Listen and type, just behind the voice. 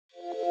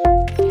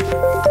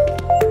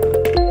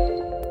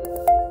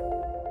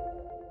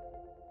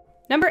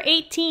Number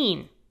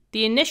 18.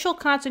 The initial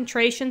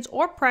concentrations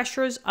or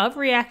pressures of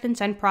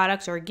reactants and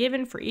products are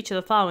given for each of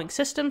the following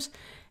systems,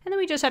 and then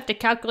we just have to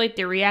calculate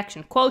the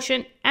reaction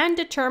quotient and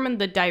determine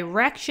the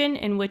direction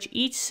in which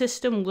each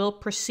system will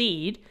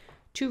proceed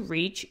to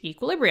reach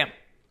equilibrium.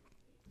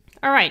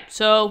 All right,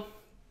 so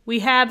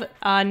we have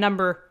a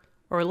number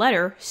or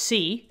letter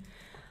C.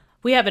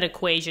 We have an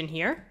equation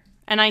here,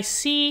 and I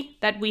see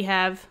that we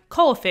have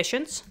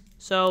coefficients,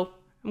 so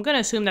I'm going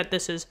to assume that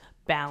this is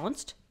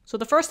balanced. So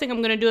the first thing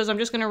I'm going to do is I'm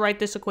just going to write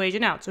this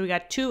equation out. So we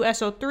got two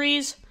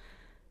SO3s,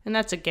 and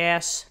that's a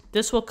gas.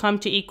 This will come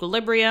to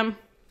equilibrium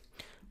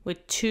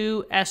with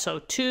two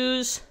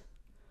SO2s,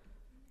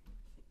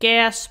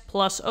 gas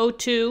plus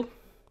O2,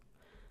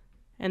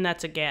 and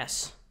that's a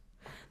gas.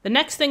 The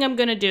next thing I'm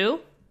going to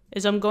do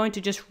is I'm going to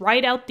just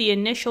write out the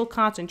initial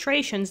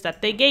concentrations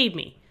that they gave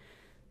me.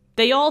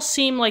 They all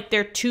seem like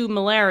they're 2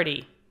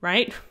 molarity,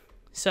 right?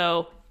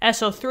 So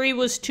SO3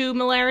 was 2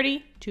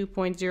 molarity,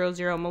 2.00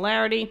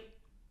 molarity.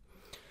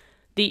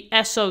 The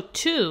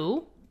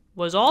SO2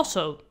 was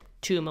also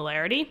 2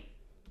 molarity.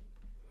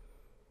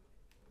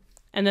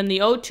 And then the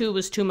O2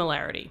 was 2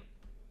 molarity.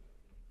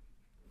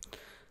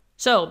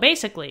 So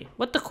basically,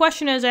 what the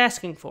question is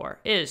asking for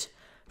is,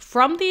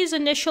 from these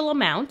initial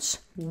amounts,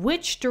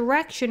 which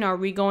direction are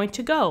we going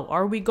to go?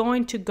 Are we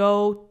going to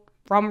go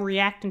from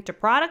reactant to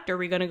product? Are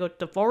we going to go to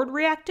the forward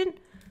reaction?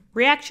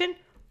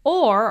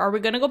 Or are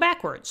we going to go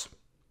backwards?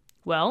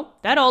 Well,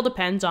 that all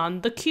depends on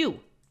the Q,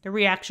 the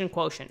reaction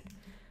quotient.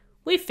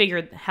 We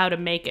figured how to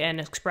make an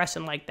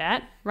expression like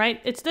that, right?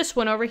 It's this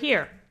one over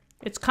here.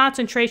 It's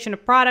concentration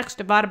of products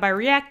divided by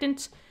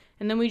reactants,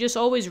 and then we just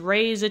always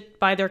raise it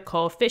by their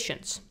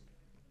coefficients.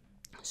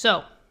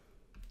 So,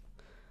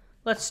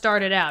 let's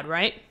start it out,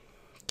 right?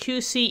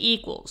 QC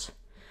equals.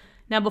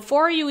 Now,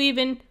 before you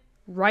even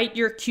write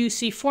your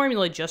QC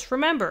formula, just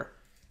remember,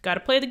 got to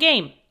play the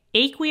game.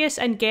 Aqueous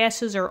and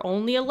gases are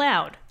only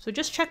allowed, so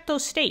just check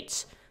those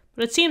states.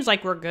 But it seems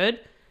like we're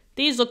good.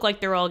 These look like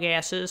they're all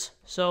gases,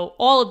 so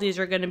all of these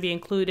are going to be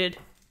included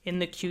in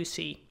the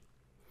QC.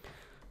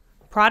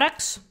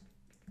 Products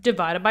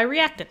divided by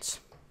reactants.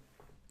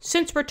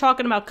 Since we're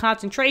talking about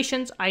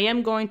concentrations, I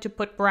am going to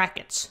put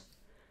brackets.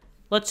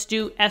 Let's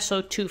do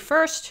SO2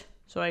 first.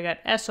 So I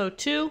got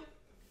SO2.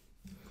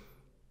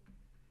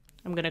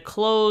 I'm going to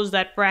close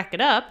that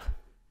bracket up,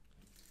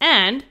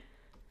 and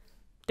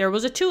there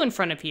was a 2 in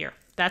front of here.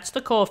 That's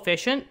the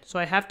coefficient, so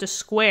I have to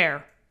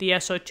square the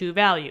SO2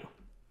 value.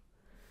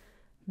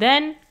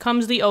 Then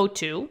comes the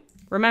O2.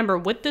 Remember,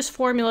 with this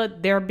formula,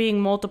 they're being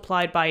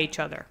multiplied by each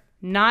other,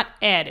 not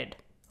added,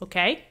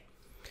 okay?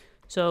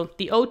 So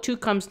the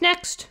O2 comes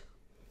next.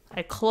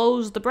 I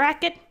close the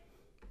bracket.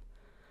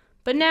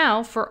 But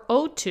now for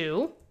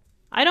O2,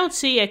 I don't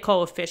see a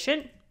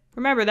coefficient.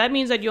 Remember, that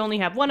means that you only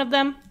have one of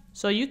them,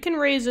 so you can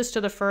raise this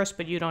to the first,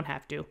 but you don't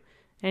have to.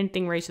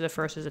 Anything raised to the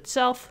first is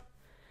itself.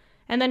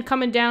 And then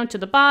coming down to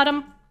the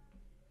bottom,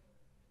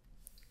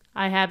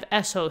 I have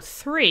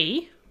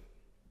SO3.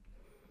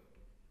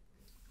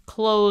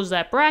 Close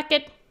that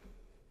bracket.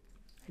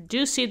 I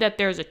do see that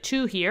there's a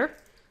 2 here,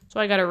 so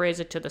I got to raise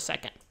it to the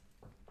second.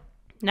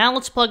 Now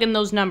let's plug in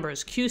those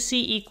numbers. QC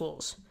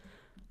equals,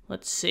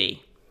 let's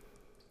see.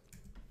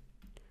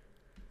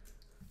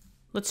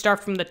 Let's start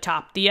from the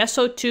top. The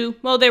SO2,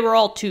 well, they were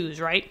all 2's,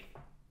 right?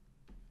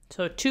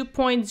 So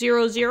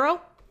 2.00,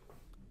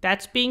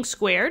 that's being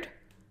squared,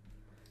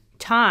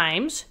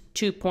 times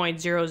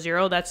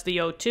 2.00, that's the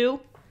O2,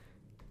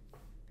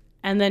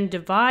 and then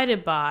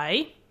divided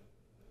by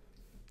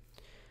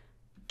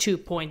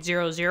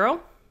 2.00,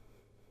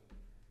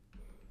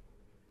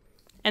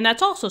 and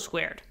that's also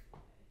squared.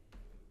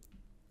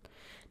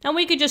 Now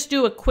we could just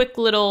do a quick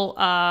little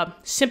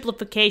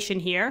simplification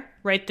here,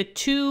 right? The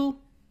 2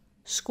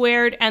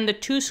 squared and the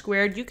 2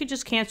 squared, you could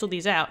just cancel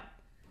these out,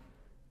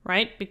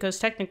 right? Because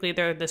technically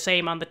they're the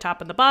same on the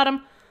top and the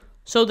bottom.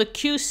 So the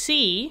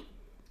QC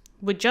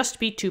would just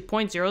be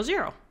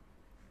 2.00.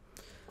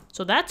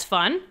 So that's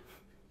fun.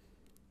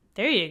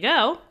 There you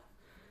go.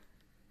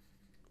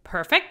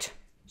 Perfect.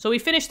 So we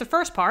finished the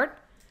first part.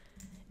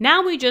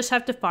 Now we just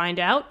have to find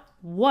out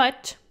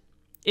what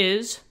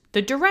is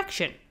the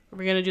direction. Are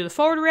we going to do the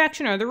forward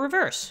reaction or the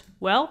reverse?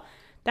 Well,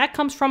 that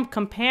comes from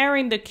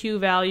comparing the Q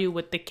value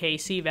with the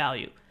KC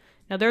value.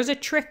 Now there's a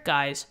trick,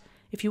 guys.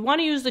 If you want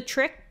to use the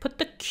trick, put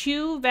the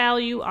Q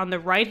value on the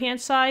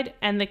right-hand side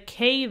and the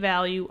K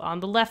value on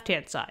the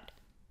left-hand side.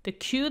 The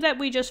Q that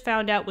we just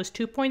found out was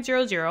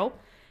 2.00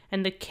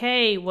 and the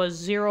K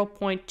was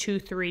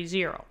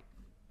 0.230.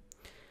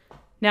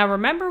 Now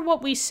remember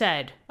what we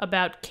said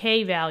about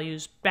K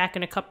values back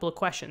in a couple of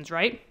questions,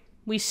 right?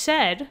 We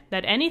said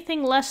that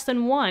anything less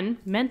than 1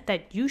 meant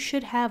that you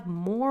should have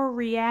more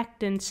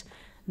reactants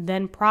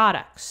than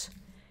products.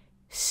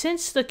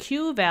 Since the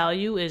Q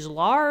value is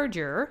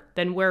larger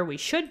than where we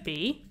should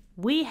be,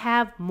 we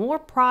have more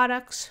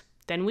products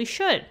than we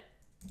should.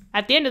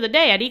 At the end of the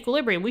day, at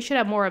equilibrium, we should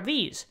have more of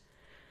these.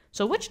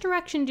 So which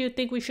direction do you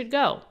think we should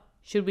go?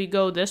 Should we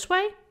go this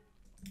way?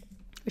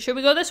 Or should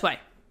we go this way?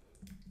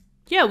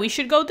 yeah, we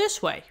should go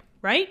this way,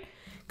 right?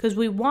 Because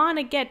we want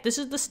to get, this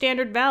is the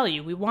standard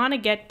value, we want to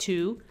get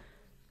to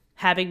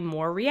having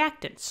more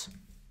reactants.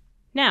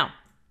 Now,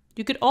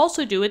 you could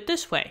also do it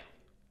this way.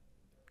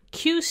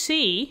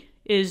 QC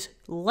is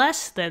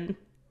less than,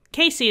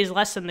 KC is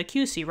less than the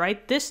QC,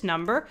 right? This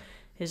number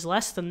is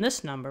less than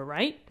this number,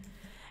 right?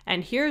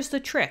 And here's the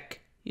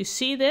trick. You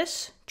see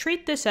this?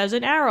 Treat this as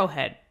an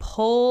arrowhead.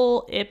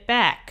 Pull it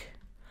back.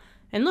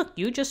 And look,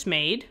 you just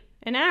made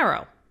an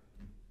arrow.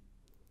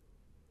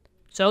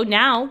 So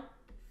now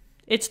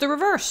it's the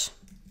reverse.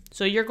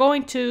 So you're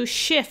going to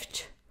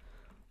shift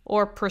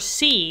or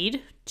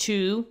proceed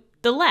to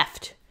the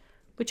left.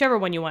 Whichever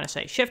one you want to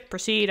say. Shift,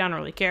 proceed, I don't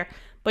really care.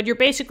 But you're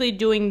basically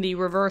doing the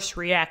reverse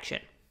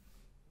reaction.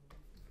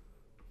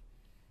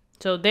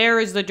 So there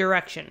is the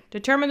direction.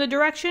 Determine the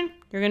direction.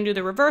 You're going to do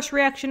the reverse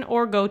reaction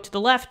or go to the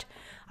left.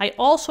 I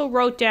also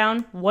wrote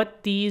down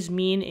what these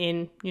mean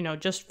in,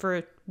 just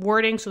for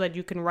wording so that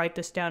you can write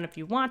this down if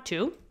you want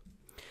to.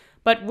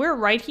 But we're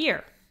right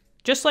here.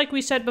 Just like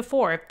we said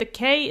before, if the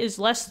K is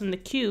less than the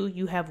Q,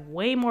 you have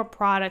way more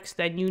products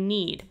than you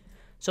need.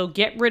 So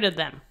get rid of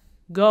them.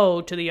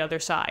 Go to the other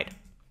side.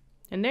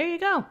 And there you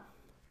go.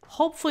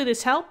 Hopefully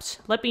this helps.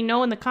 Let me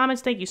know in the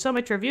comments. Thank you so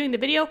much for viewing the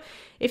video.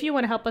 If you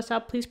want to help us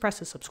out, please press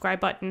the subscribe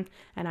button.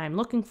 And I'm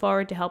looking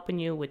forward to helping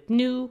you with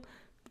new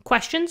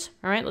questions.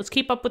 All right, let's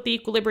keep up with the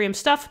equilibrium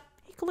stuff.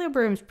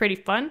 Equilibrium's pretty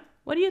fun.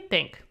 What do you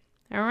think?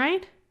 All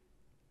right?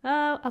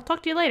 I'll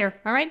talk to you later.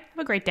 All right? Have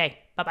a great day.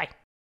 Bye-bye.